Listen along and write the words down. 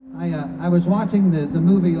I was watching the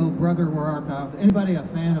movie Oh Brother Where Art Thou. Anybody a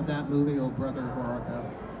fan of that movie, Oh Brother Where Art Thou?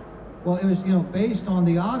 Well, it was based on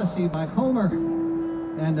the Odyssey by Homer,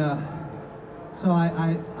 and so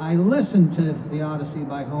I listened to the Odyssey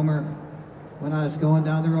by Homer when I was going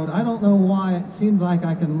down the road. I don't know why it seemed like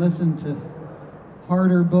I can listen to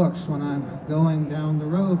harder books when I'm going down the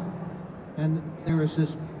road, and there was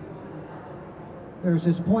this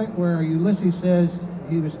point where Ulysses says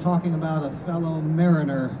he was talking about a fellow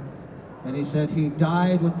mariner, and he said he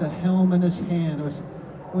died with the helm in his hand. It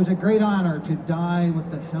was a great honor to die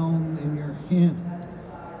with the helm in your hand.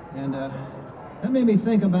 And that made me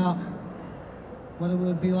think about what it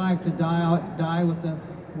would be like to die with the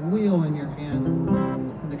wheel in your hand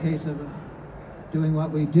in the case of doing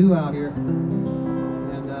what we do out here.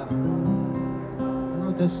 And I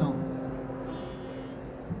wrote this song.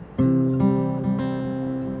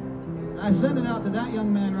 I sent it out to that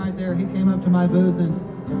young man right there. He came up to my booth and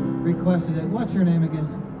requested it. What's your name again?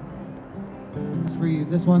 It's for you.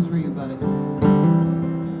 This one's for you, buddy.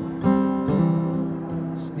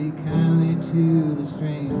 Speak kindly to the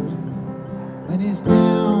stranger when he's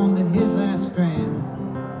down to his last strand.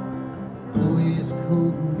 Though his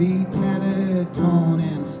coat be tattered, torn,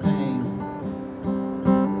 and stained,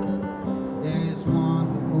 there is one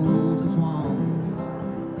who holds his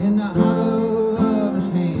wand in the hollow of his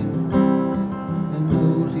hand, and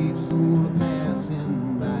knows each soul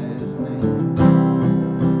passing by his name.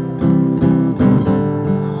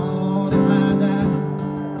 Oh, if I die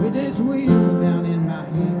with this wheel down in my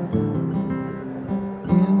hand,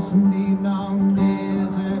 in some deep long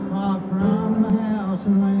desert far from my house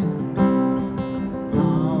and land,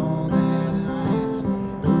 all that I ask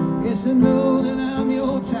is to know that I'm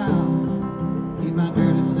your child. Keep my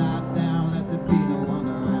dirty side down, let there be no one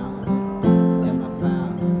around in my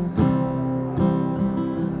file.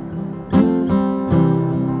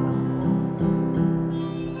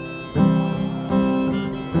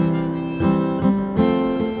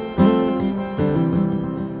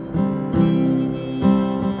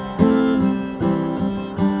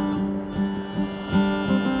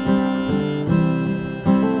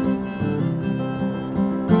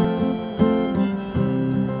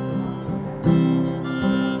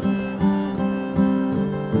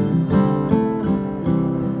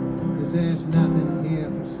 There's nothing here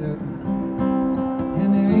for certain,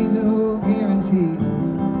 and there ain't no guarantee.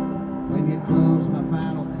 When you close my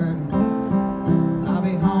final curtain, I'll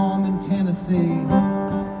be home in Tennessee,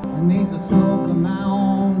 beneath the smoke of my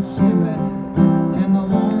own chimney and the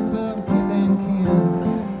warmth of kith and kin.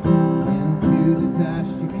 Into the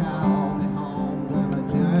dust you call me home, where my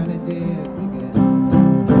journey did begin.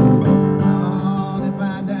 Oh, if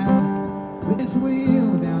I die with this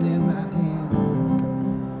wheel down in my hand,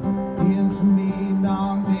 in some deep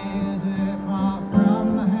dark desert far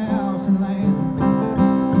from my house and land,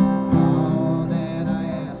 all that I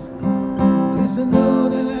ask is to know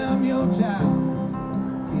that I'm your child.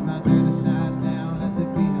 Keep my dirty side down, let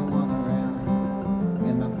there be no one around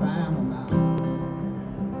in my final mouth.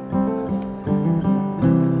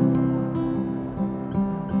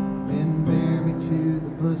 Then bear me to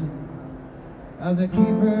the bosom of the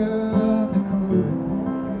keeper of the code,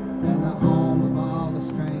 and the home of all the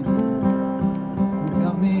strangers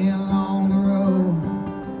me along the road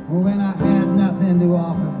when I had nothing to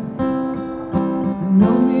offer,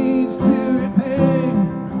 no needs to repay,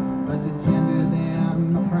 but to tender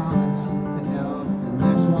them a promise to help the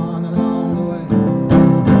next one along the way.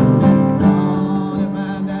 Oh, if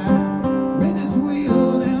I die with this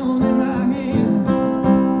wheel down in my hand,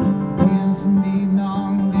 in some deep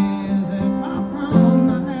long desert far from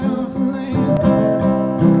my house and land,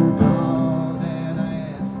 all that I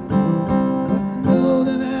ask was to know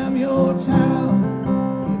that I'm your child.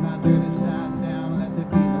 Keep my dirty side down, let there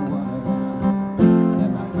be no one around in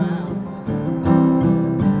my file.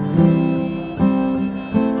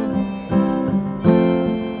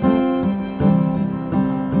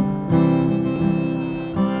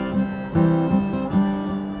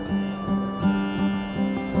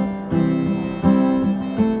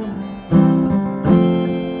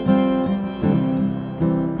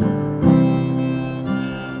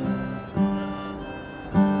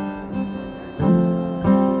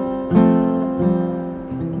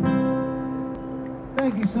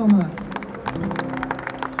 Thank you so much.